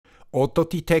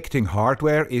Auto-detecting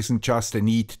hardware isn't just a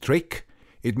neat trick,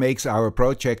 it makes our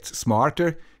projects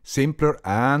smarter, simpler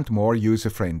and more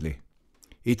user-friendly.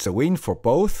 It's a win for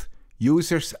both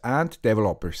users and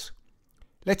developers.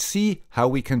 Let's see how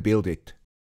we can build it.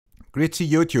 Grüezi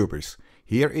YouTubers,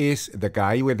 here is the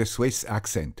guy with a Swiss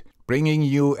accent, bringing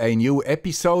you a new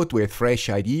episode with fresh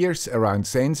ideas around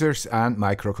sensors and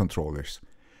microcontrollers.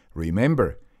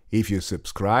 Remember, if you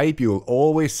subscribe, you'll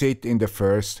always sit in the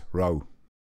first row.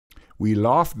 We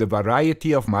love the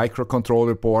variety of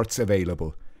microcontroller boards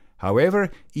available.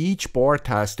 However, each board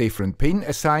has different pin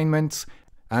assignments,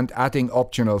 and adding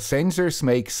optional sensors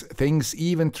makes things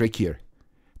even trickier.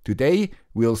 Today,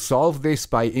 we'll solve this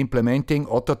by implementing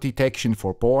auto-detection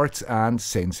for boards and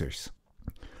sensors.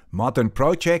 Modern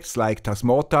projects like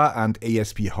Tasmota and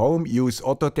ESP Home use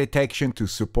auto-detection to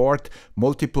support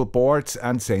multiple boards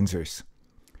and sensors,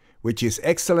 which is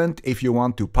excellent if you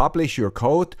want to publish your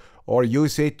code or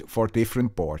use it for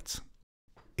different boards.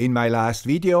 In my last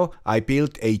video, I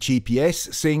built a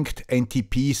GPS-synced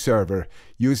NTP server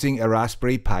using a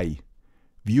Raspberry Pi.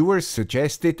 Viewers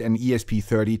suggested an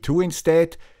ESP32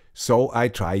 instead, so I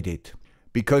tried it.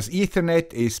 Because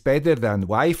Ethernet is better than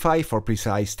Wi-Fi for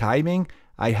precise timing,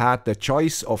 I had the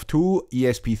choice of two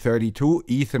ESP32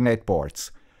 Ethernet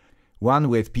boards, one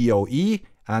with PoE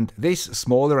and this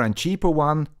smaller and cheaper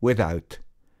one without.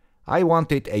 I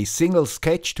wanted a single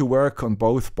sketch to work on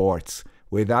both boards,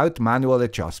 without manual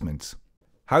adjustments.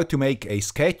 How to make a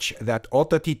sketch that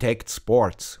auto-detects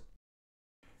boards.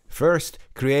 First,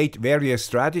 create various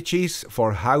strategies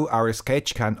for how our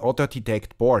sketch can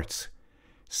auto-detect boards.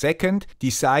 Second,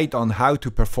 decide on how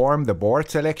to perform the board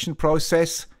selection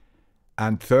process.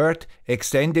 And third,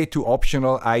 extend it to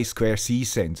optional I2C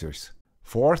sensors.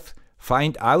 Fourth,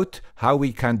 find out how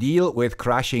we can deal with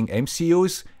crashing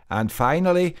MCUs. And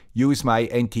finally, use my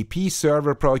NTP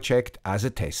server project as a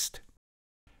test.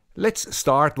 Let's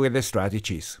start with the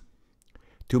strategies.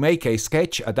 To make a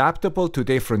sketch adaptable to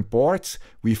different boards,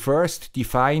 we first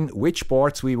define which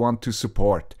boards we want to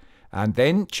support, and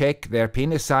then check their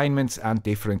pin assignments and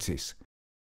differences.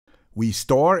 We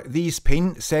store these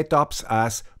pin setups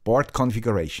as board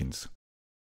configurations.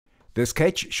 The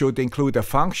sketch should include a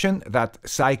function that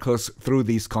cycles through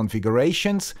these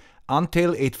configurations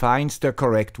until it finds the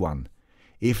correct one.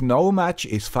 If no match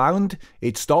is found,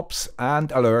 it stops and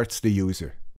alerts the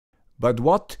user. But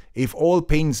what if all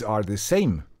pins are the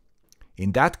same?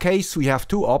 In that case, we have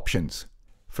two options.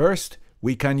 First,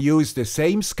 we can use the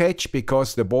same sketch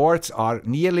because the boards are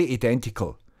nearly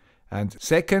identical. And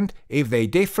second, if they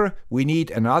differ, we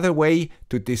need another way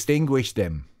to distinguish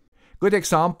them. Good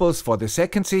examples for the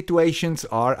second situations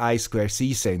are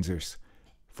I2C sensors.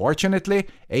 Fortunately,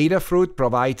 Adafruit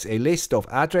provides a list of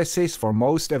addresses for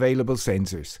most available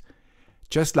sensors.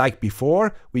 Just like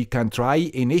before, we can try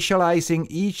initializing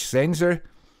each sensor.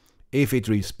 If it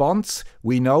responds,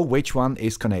 we know which one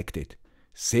is connected.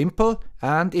 Simple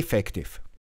and effective.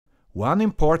 One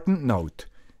important note.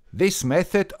 This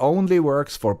method only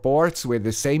works for boards with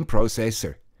the same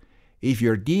processor. If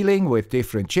you're dealing with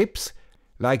different chips,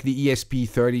 like the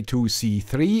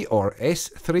ESP32C3 or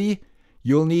S3,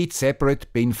 you'll need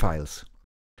separate bin files.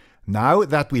 Now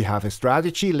that we have a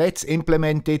strategy, let's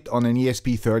implement it on an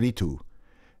ESP32.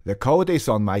 The code is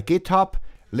on my GitHub,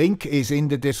 link is in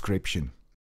the description.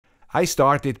 I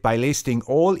started by listing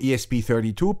all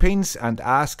ESP32 pins and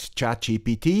asked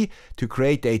ChatGPT to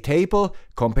create a table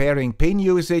comparing pin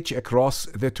usage across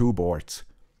the two boards.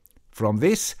 From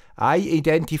this, I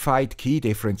identified key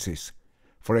differences.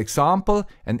 For example,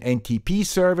 an NTP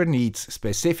server needs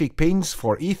specific pins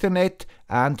for Ethernet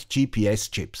and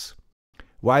GPS chips.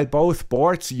 While both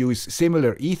boards use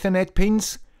similar Ethernet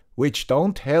pins, which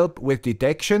don't help with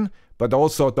detection but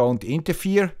also don't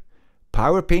interfere,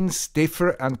 power pins differ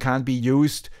and can be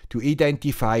used to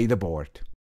identify the board.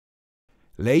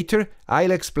 Later, I'll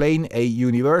explain a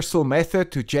universal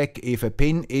method to check if a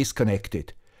pin is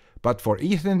connected. But for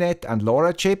Ethernet and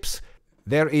LoRa chips,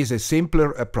 there is a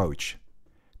simpler approach.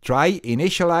 Try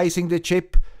initializing the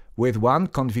chip with one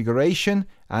configuration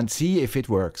and see if it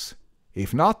works.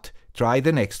 If not, try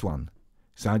the next one.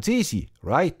 Sounds easy,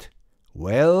 right?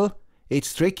 Well,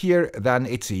 it's trickier than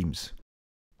it seems.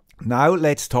 Now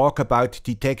let's talk about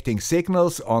detecting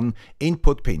signals on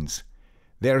input pins.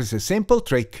 There is a simple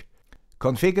trick.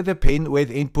 Configure the pin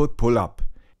with input pull-up.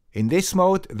 In this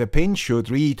mode, the pin should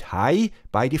read high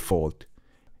by default.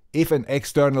 If an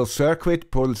external circuit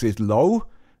pulls it low,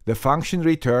 the function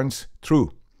returns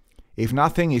true. If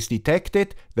nothing is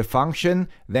detected, the function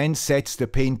then sets the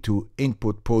pin to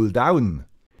input pull down.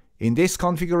 In this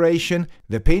configuration,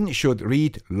 the pin should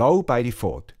read low by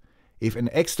default. If an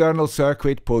external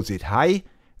circuit pulls it high,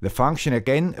 The function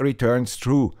again returns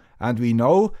true, and we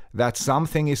know that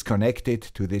something is connected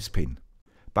to this pin.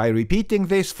 By repeating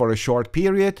this for a short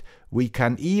period, we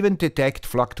can even detect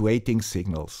fluctuating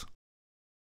signals.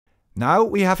 Now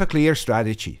we have a clear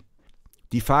strategy.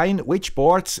 Define which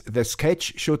boards the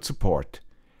sketch should support.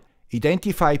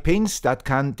 Identify pins that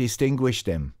can distinguish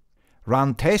them.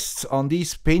 Run tests on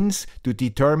these pins to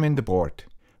determine the board.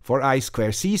 For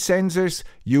I2C sensors,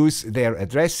 use their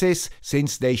addresses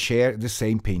since they share the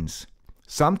same pins.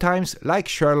 Sometimes, like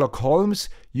Sherlock Holmes,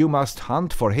 you must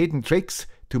hunt for hidden tricks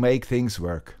to make things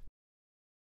work.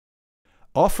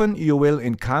 Often you will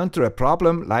encounter a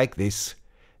problem like this.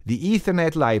 The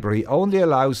Ethernet library only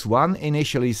allows one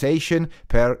initialization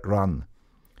per run.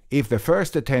 If the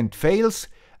first attempt fails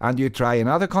and you try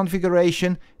another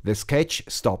configuration, the sketch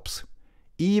stops,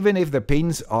 even if the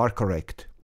pins are correct.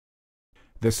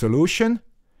 The solution?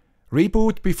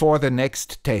 Reboot before the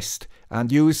next test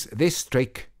and use this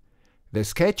trick. The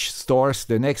sketch stores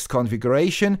the next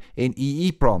configuration in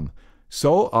EEPROM,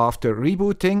 so after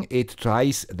rebooting it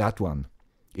tries that one.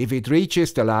 If it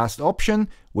reaches the last option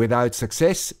without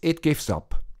success, it gives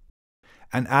up.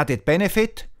 An added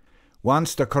benefit: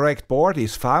 once the correct board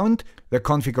is found, the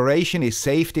configuration is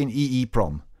saved in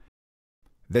EEPROM.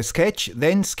 The sketch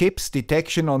then skips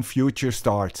detection on future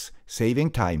starts,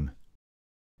 saving time.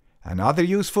 Another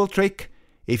useful trick: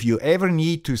 if you ever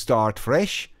need to start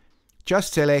fresh,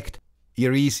 just select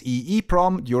Erase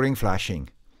EEPROM during flashing.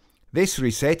 This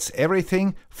resets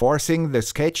everything, forcing the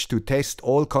sketch to test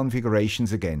all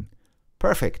configurations again.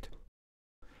 Perfect.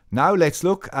 Now let's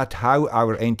look at how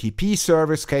our NTP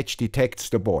server sketch detects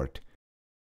the board.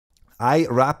 I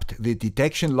wrapped the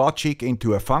detection logic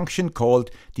into a function called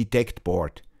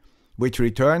detectBoard, which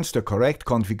returns the correct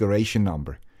configuration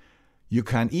number. You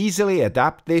can easily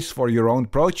adapt this for your own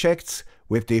projects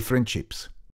with different chips.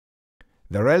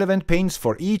 The relevant pins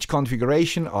for each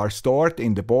configuration are stored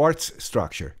in the board's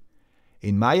structure.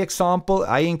 In my example,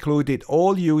 I included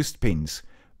all used pins,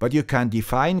 but you can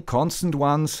define constant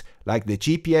ones like the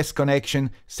GPS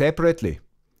connection separately.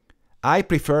 I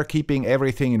prefer keeping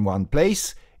everything in one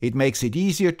place. It makes it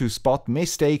easier to spot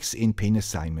mistakes in pin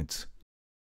assignments.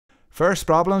 First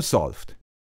problem solved.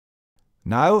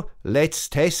 Now let's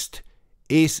test: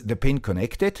 is the pin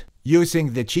connected?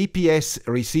 Using the GPS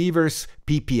receiver's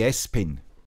PPS pin.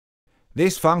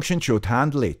 This function should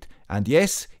handle it, and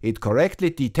yes, it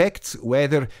correctly detects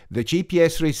whether the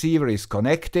GPS receiver is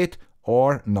connected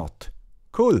or not.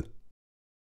 Cool!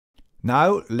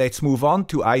 Now let's move on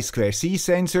to I2C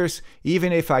sensors,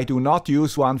 even if I do not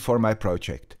use one for my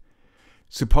project.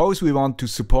 Suppose we want to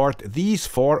support these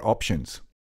four options.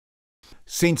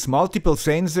 Since multiple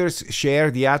sensors share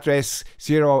the address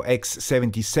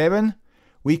 0x77,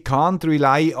 we can't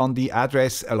rely on the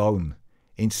address alone.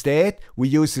 Instead, we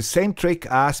use the same trick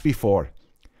as before.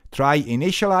 Try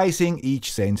initializing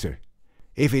each sensor.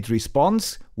 If it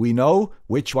responds, we know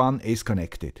which one is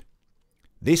connected.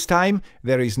 This time,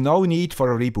 there is no need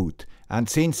for a reboot, and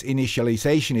since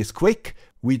initialization is quick,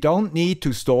 we don't need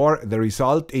to store the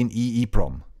result in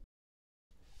EEPROM.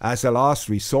 As a last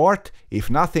resort, if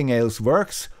nothing else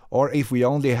works, or if we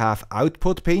only have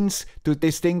output pins to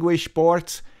distinguish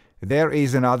boards, there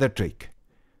is another trick.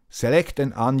 Select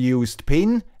an unused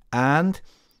pin and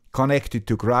connect it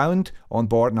to ground on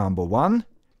board number 1,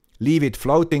 leave it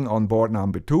floating on board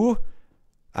number 2,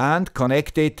 and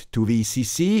connect it to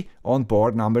VCC on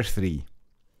board number 3.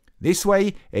 This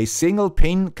way, a single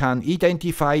pin can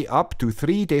identify up to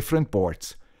 3 different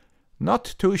boards.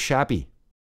 Not too shabby.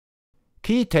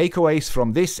 Key takeaways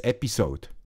from this episode.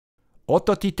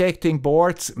 Auto-detecting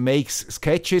boards makes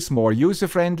sketches more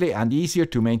user-friendly and easier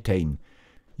to maintain.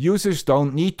 Users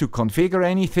don't need to configure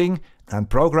anything, and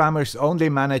programmers only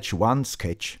manage one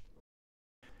sketch.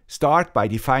 Start by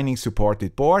defining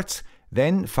supported boards,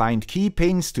 then find key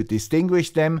pins to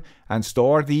distinguish them and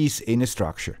store these in a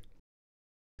structure.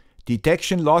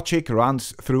 Detection logic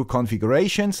runs through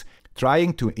configurations,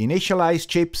 trying to initialize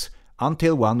chips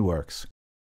until one works.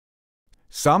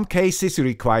 Some cases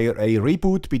require a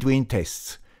reboot between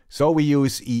tests, so we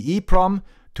use EEPROM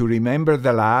to remember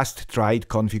the last tried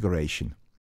configuration.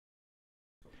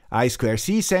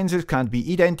 I2C sensors can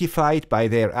be identified by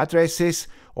their addresses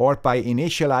or by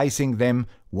initializing them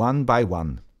one by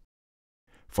one.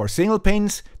 For single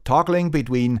pins, toggling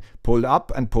between pull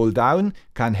up and pull down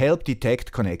can help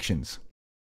detect connections.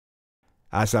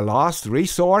 As a last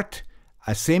resort,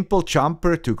 a simple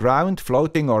jumper to ground,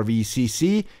 floating or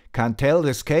VCC can tell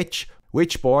the sketch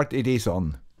which board it is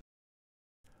on.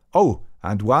 Oh,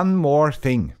 and one more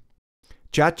thing.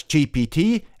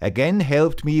 ChatGPT again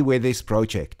helped me with this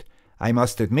project. I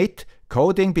must admit,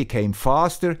 coding became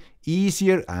faster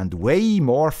easier and way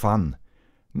more fun.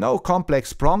 No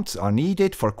complex prompts are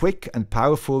needed for quick and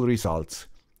powerful results.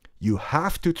 You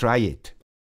have to try it.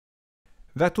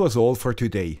 That was all for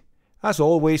today. As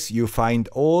always, you find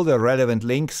all the relevant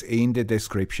links in the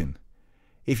description.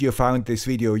 If you found this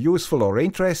video useful or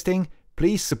interesting,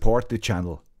 please support the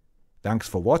channel. Thanks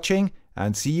for watching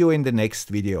and see you in the next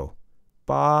video.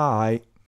 Bye!